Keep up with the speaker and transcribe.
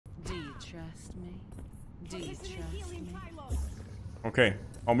trust me? Do you trust me? Okay,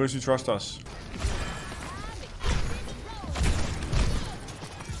 how much you trust us?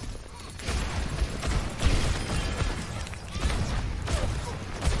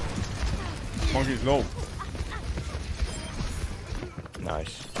 Monkey's low.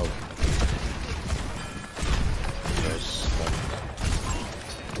 Nice. Oh. Yes.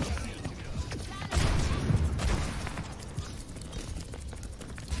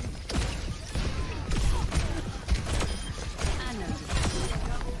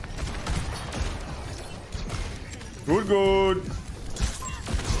 Good, good.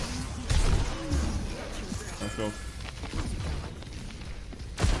 Let's go.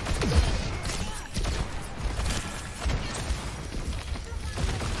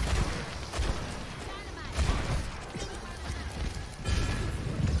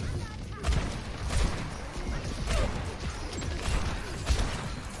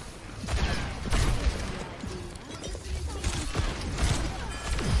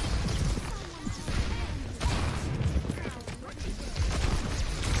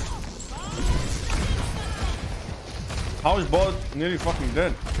 How is bot nearly fucking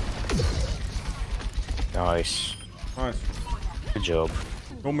dead? Nice. Nice. Good job.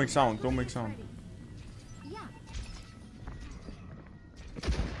 Don't make sound, don't make sound.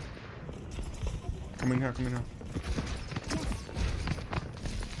 Come in here, come in here.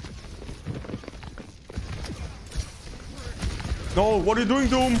 No, what are you doing,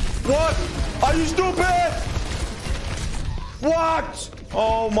 Doom? What? Are you stupid? What?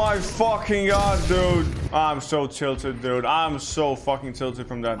 Oh my fucking god, dude. I'm so tilted, dude. I'm so fucking tilted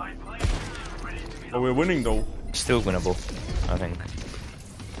from that. But we're winning, though. Still winnable, I think.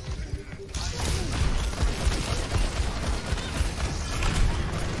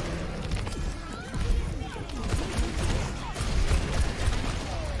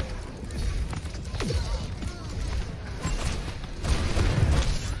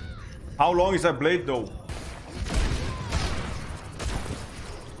 How long is that blade, though?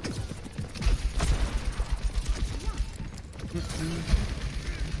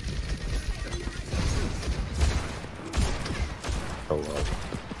 Oh well.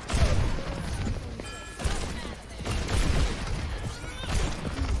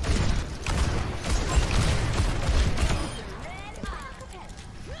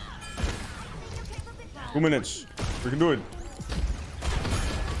 2 minutes. We can do it.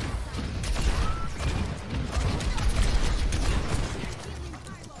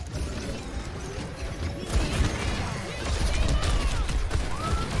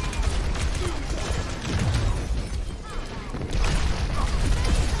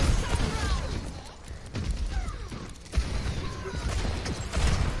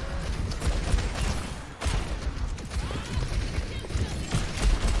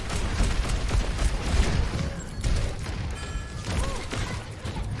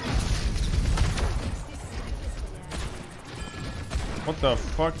 What the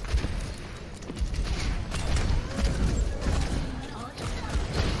fuck?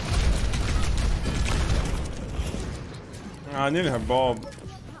 I nearly have Bob.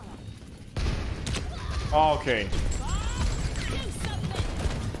 Oh, okay.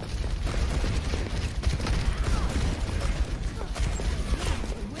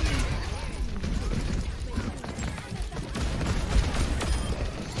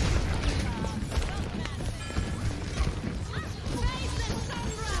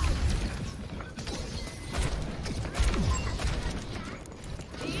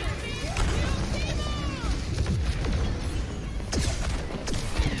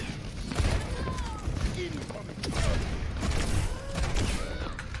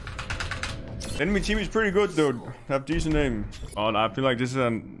 Enemy team is pretty good, dude. They have decent aim. Oh, I feel like this is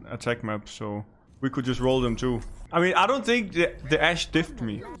an attack map, so we could just roll them too. I mean, I don't think the Ashe diffed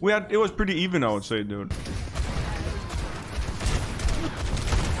me. It was pretty even, I would say, dude.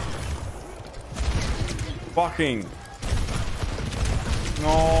 Fucking.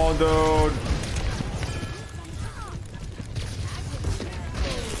 No, dude.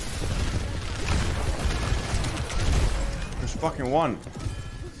 There's fucking one.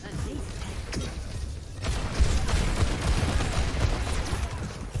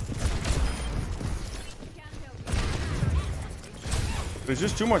 There's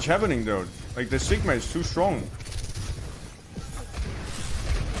just too much happening, dude. Like, the Sigma is too strong.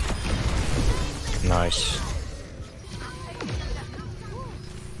 Nice.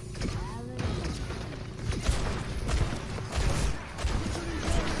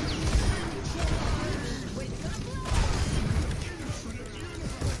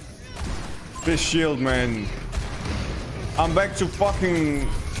 This shield, man. I'm back to fucking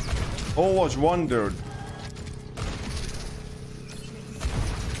Overwatch 1, dude.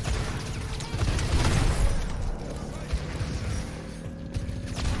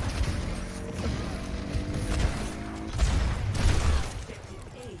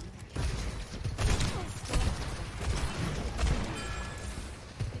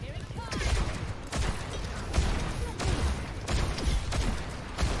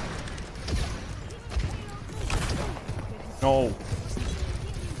 No.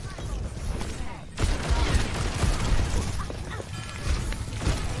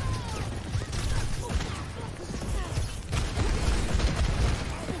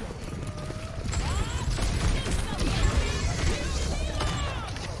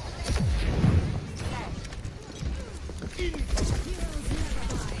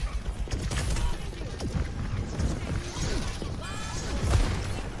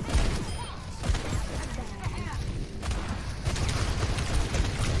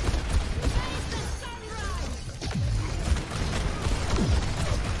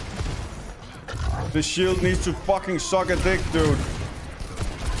 The shield needs to fucking suck a dick, dude.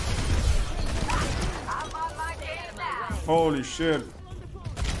 Holy shit.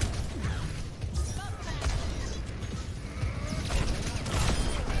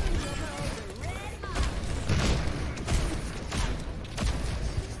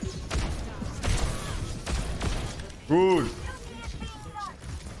 Good.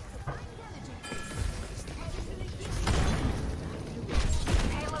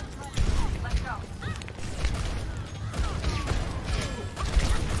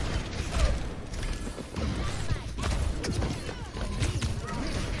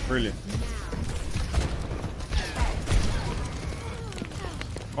 Really?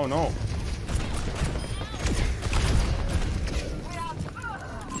 Oh no.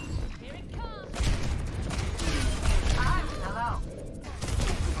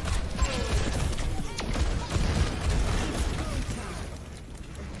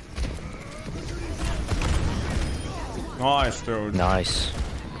 Nice, dude. Nice.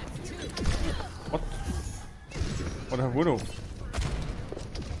 What? What have Widow?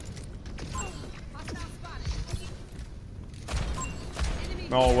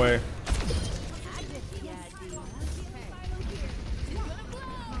 No way.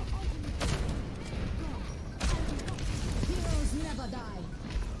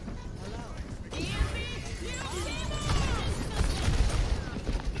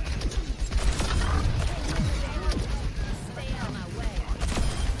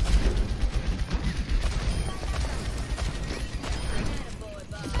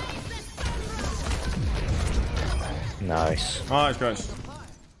 Nice. Nice, guys.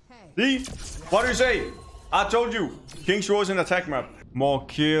 See? What do you say? I told you. King's Row is an attack map. More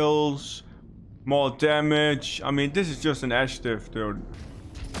kills, more damage. I mean, this is just an Ashe diff, dude.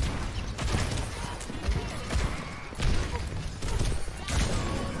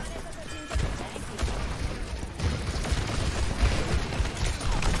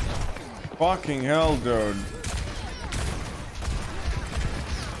 Fucking hell, dude.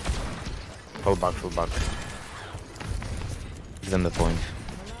 Full back, full back. Give them the point.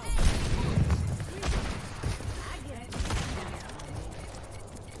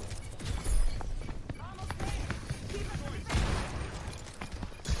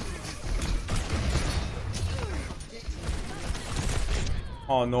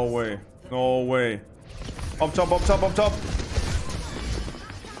 Oh, no way. No way. Up top, up top, up top.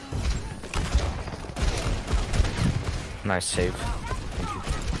 Nice save.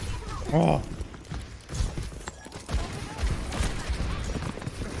 Oh.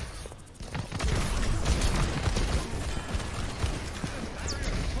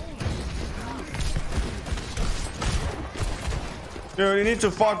 Dude, you need to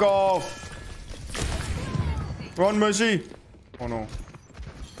fuck off. Run, Mercy. Oh no.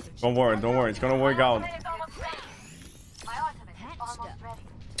 Don't worry, it's gonna work out.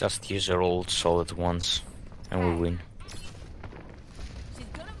 Just use your old solid ones and we win.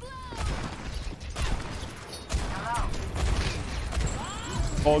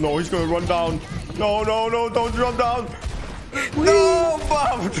 Oh no, he's gonna run down. No, no, no, don't run down. No,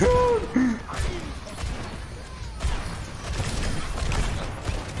 Bob, dude.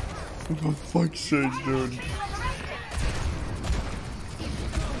 For fuck's sake, dude.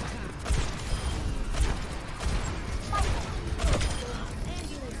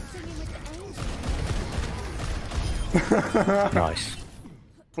 Nice.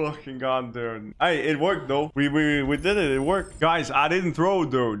 Fucking god, dude. Hey, it worked though. We did it. It worked. Guys, I didn't throw,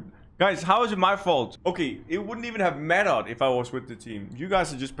 dude. Guys, how is it my fault? Okay, it wouldn't even have mattered if I was with the team. You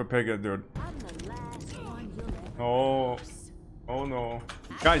guys are just prepared, dude. Oh. Oh no.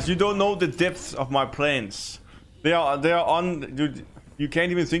 Guys, you don't know the depth of my plans. They are dude, you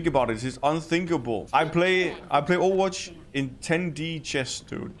can't even think about it. It's unthinkable. I play Overwatch in 10D chess,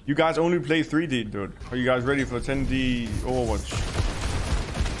 dude. You guys only play 3D, dude. Are you guys ready for 10D Overwatch?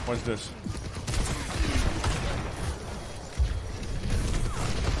 What's this?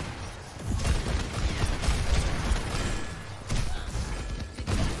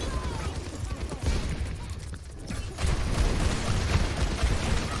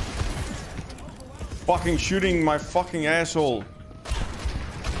 Fucking shooting my fucking asshole.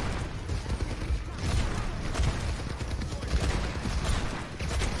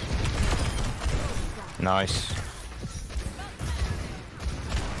 Nice.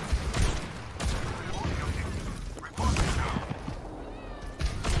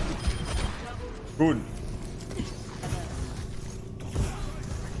 Good.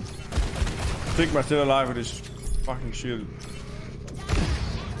 Sigma still alive with his fucking shield.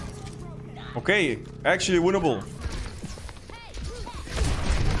 Okay, actually winnable.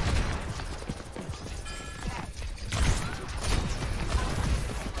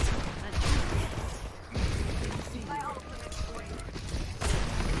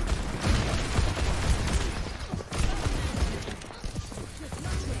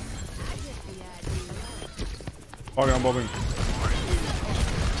 Okay, I'm bobbing.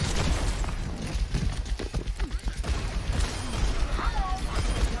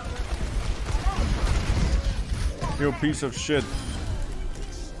 You piece of shit.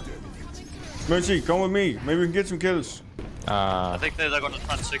 Mercy, come with me. Maybe we can get some kills. I think they're gonna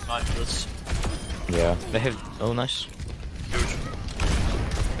try and Sigma into this. Yeah, they have. Oh, nice. Huge.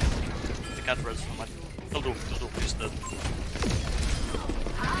 They can't res so much. They'll do. He's dead.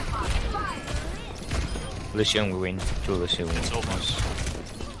 Lucian, we win. 2 Lucian win. It's over.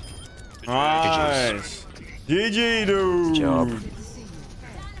 Nice. GG, dude. Good job.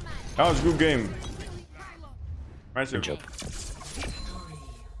 That was a good game. Massive. Good job.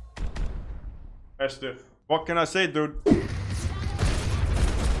 Festive. What can I say, dude?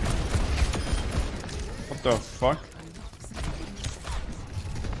 What the fuck?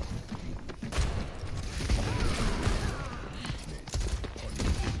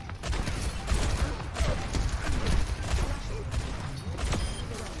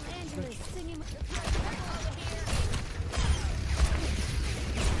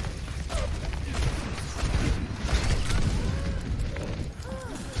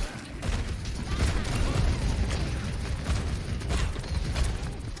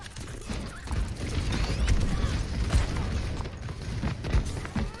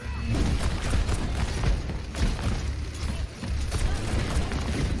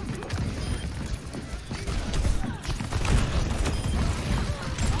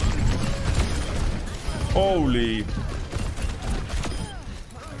 Holy.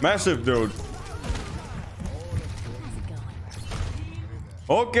 Massive, dude.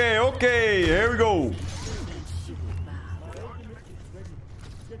 Okay, here we go.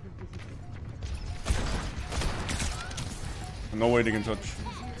 No way they can touch.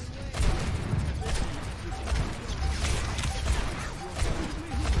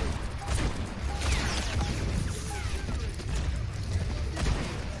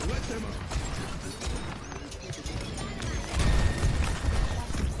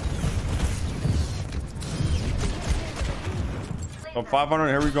 Top 500,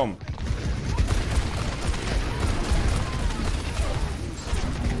 here we come.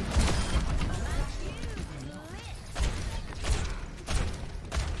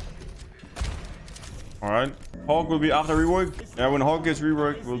 Alright. Hawk will be after rework. Yeah, when Hawk gets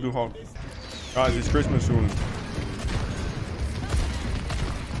reworked, we'll do Hawk. Guys, it's Christmas soon.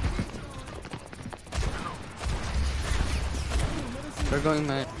 They're going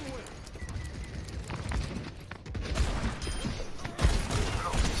mad.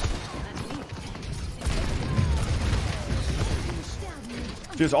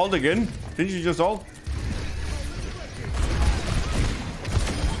 Just ult again? Didn't you just ult?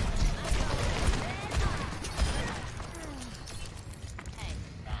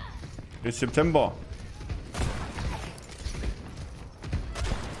 It's September.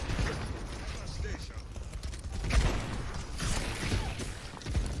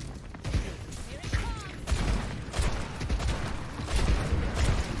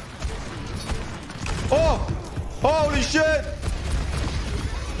 Oh! Holy shit!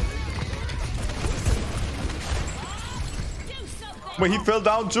 Wait, he fell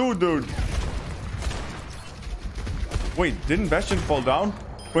down too, dude. Wait, didn't Bastion fall down?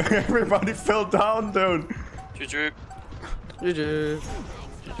 Wait, everybody fell down, dude. GG.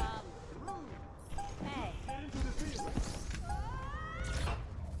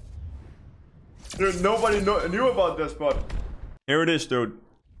 Dude, nobody knew about that spot. Here it is, dude.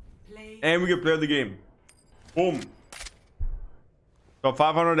 And we can play the game. Boom. Top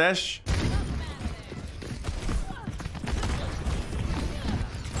 500 Ashe.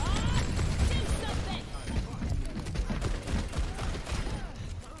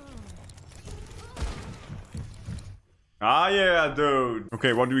 Ah, yeah, dude.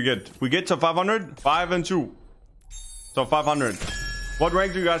 Okay, what do we get? We get to 500, 5 and 2. So 500. What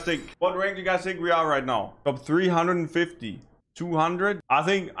rank do you guys think? What rank do you guys think we are right now? Top 350, 200. I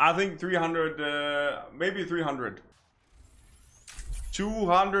think 300. Maybe 300.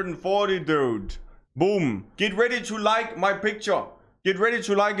 240, dude. Boom. Get ready to like my picture. Get ready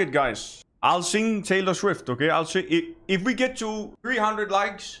to like it, guys. I'll sing Taylor Swift. Okay, I'll sing. If we get to 300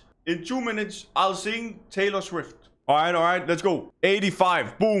 likes in 2 minutes, I'll sing Taylor Swift. All right, let's go.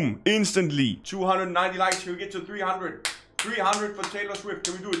 85, boom, instantly. 290 likes, can we get to 300? 300 for Taylor Swift,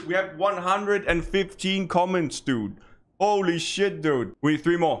 can we do it? We have 115 comments, dude. Holy shit, dude. We need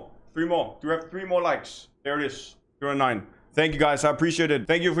 3 more. 3 more. Do we have 3 more likes? There it is. 209. Thank you, guys. I appreciate it.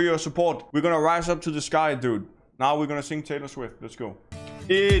 Thank you for your support. We're gonna rise up to the sky, dude. Now we're gonna sing Taylor Swift. Let's go.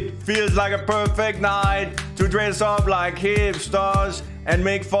 It feels like a perfect night to dress up like hipsters and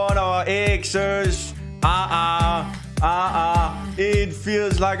make fun of our exes. It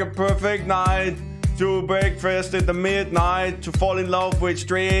feels like a perfect night to breakfast at the midnight, to fall in love with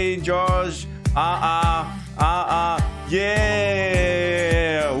strangers.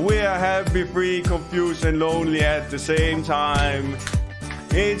 Yeah, we're happy, free, confused, and lonely at the same time.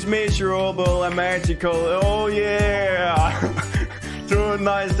 It's miserable and magical. Oh yeah.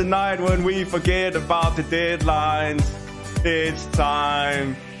 Tonight's the night when we forget about the deadlines. It's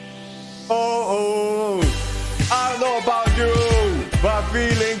time. Oh, I don't know about you, but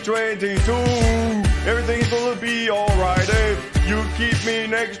feeling 22. Everything's gonna be alright if you keep me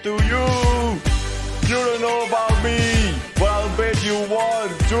next to you. You don't know about me, but I'll bet you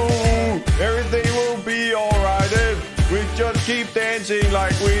want to. Everything will be alright if we just keep dancing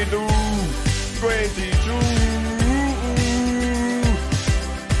like we do. 22.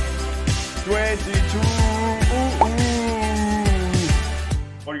 22.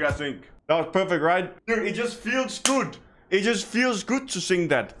 What do you guys think? That was perfect, right? Dude, it just feels good. It just feels good to sing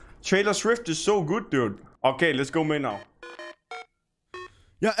that. Taylor Swift is so good, dude. Okay, let's go med now.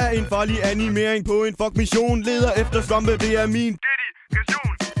 Jeg er en farlig animering på en fuck mission. Leder efter svampe, det er min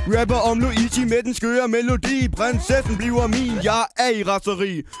dedikation. Rapper om Luigi med den skøre melodi. Prinsessen bliver min, jeg er i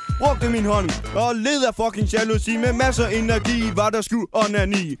raseri. Brugte min hånd og led af fucking jalousi. Med masser energi var der sku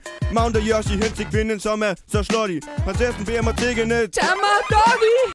onani. Mounter Yoshi hen til kvinden som er så slutty. Prinsessen beder mig tiggende. Tag mig, doggy!